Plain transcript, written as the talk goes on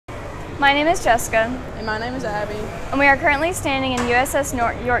My name is Jessica. And my name is Abby. And we are currently standing in USS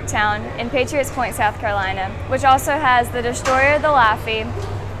Yorktown in Patriots Point, South Carolina, which also has the destroyer the Laffey,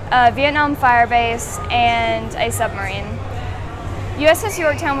 a Vietnam fire base, and a submarine. USS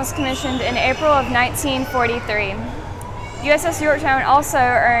Yorktown was commissioned in April of 1943. USS Yorktown also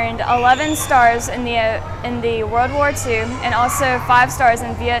earned 11 stars in the World War II and also 5 stars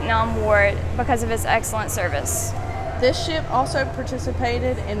in Vietnam War because of its excellent service. This ship also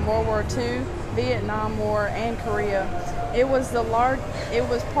participated in World War II, Vietnam War, and Korea. It was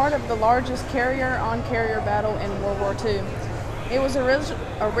part of the largest carrier-on-carrier battle in World War II. It was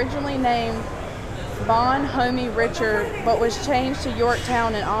originally named Bon Homie Richard, but was changed to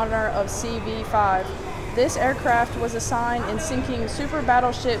Yorktown in honor of CV-5. This aircraft was assigned in sinking super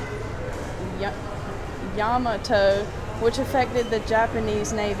battleship Yamato, which affected the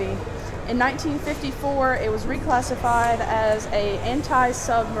Japanese Navy. In 1954, it was reclassified as an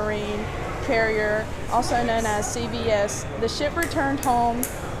anti-submarine carrier, also known as CVS. The ship returned home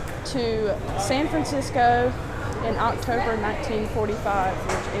to San Francisco in October 1945,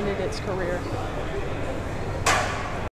 which ended its career.